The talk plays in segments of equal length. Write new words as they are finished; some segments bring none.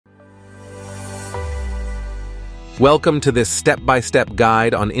Welcome to this step-by-step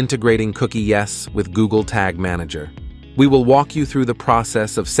guide on integrating CookieYes with Google Tag Manager. We will walk you through the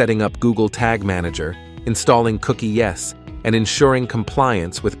process of setting up Google Tag Manager, installing CookieYes, and ensuring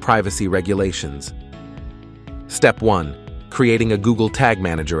compliance with privacy regulations. Step 1. Creating a Google Tag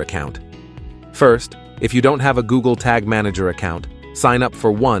Manager account. First, if you don't have a Google Tag Manager account, sign up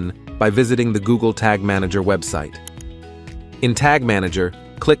for one by visiting the Google Tag Manager website. In Tag Manager,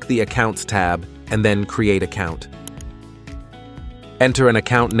 click the Accounts tab and then Create Account. Enter an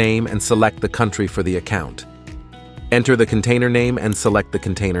account name and select the country for the account. Enter the container name and select the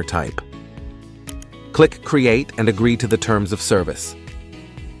container type. Click Create and agree to the terms of service.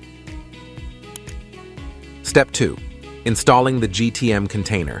 Step 2. Installing the GTM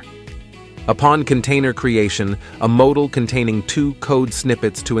container. Upon container creation, a modal containing 2 code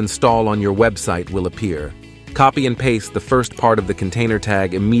snippets to install on your website will appear. Copy and paste the first part of the container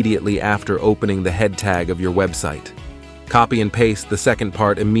tag immediately after opening the head tag of your website. Copy and paste the second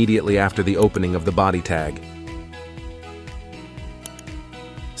part immediately after the opening of the body tag.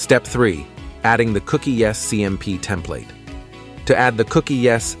 Step 3. Adding the CookieYes CMP template. To add the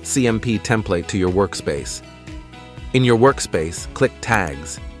CookieYes CMP template to your workspace. In your workspace, click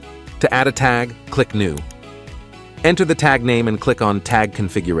Tags. To add a tag, click New. Enter the tag name and click on Tag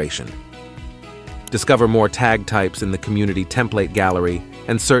Configuration. Discover more tag types in the Community Template Gallery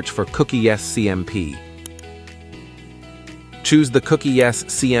and search for CookieYes CMP. Choose the CookieYes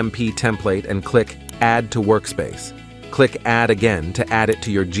CMP template and click Add to Workspace. Click Add again to add it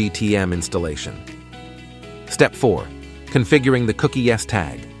to your GTM installation. Step 4. Configuring the CookieYes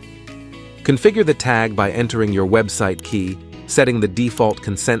tag. Configure the tag by entering your website key, setting the default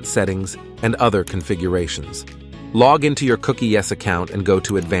consent settings, and other configurations. Log into your CookieYes account and go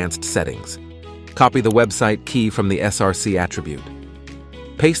to Advanced Settings. Copy the website key from the SRC attribute.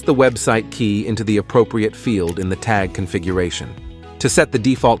 Paste the website key into the appropriate field in the tag configuration. To set the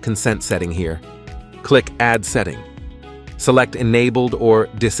default consent setting here, click Add Setting. Select Enabled or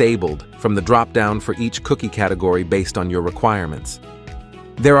Disabled from the drop-down for each cookie category based on your requirements.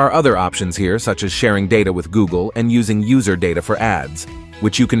 There are other options here, such as sharing data with Google and using user data for ads,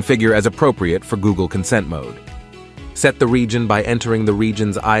 which you configure as appropriate for Google Consent Mode. Set the region by entering the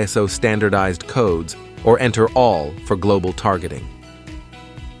region's ISO standardized codes or enter All for global targeting.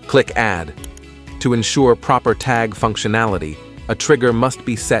 Click Add. To ensure proper tag functionality, a trigger must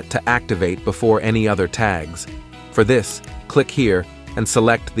be set to activate before any other tags. For this, click here and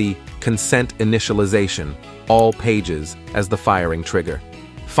select the Consent Initialization, All Pages as the firing trigger.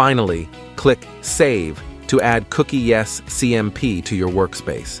 Finally, click Save to add CookieYes CMP to your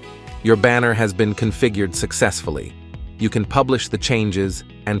workspace. Your banner has been configured successfully. You can publish the changes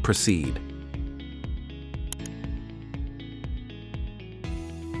and proceed.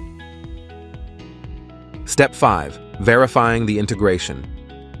 Step 5. Verifying the integration.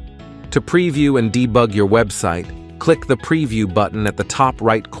 To preview and debug your website, click the Preview button at the top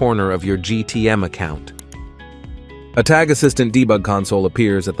right corner of your GTM account. A Tag Assistant debug console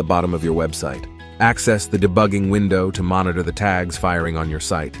appears at the bottom of your website. Access the debugging window to monitor the tags firing on your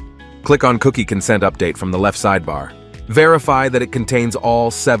site. Click on Cookie Consent Update from the left sidebar. Verify that it contains all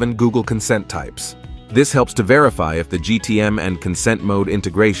 7 Google consent types. This helps to verify if the GTM and consent mode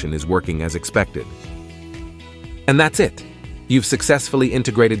integration is working as expected. And that's it. You've successfully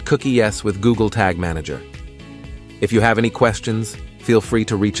integrated CookieYes with Google Tag Manager. If you have any questions, feel free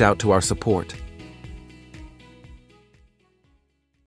to reach out to our support.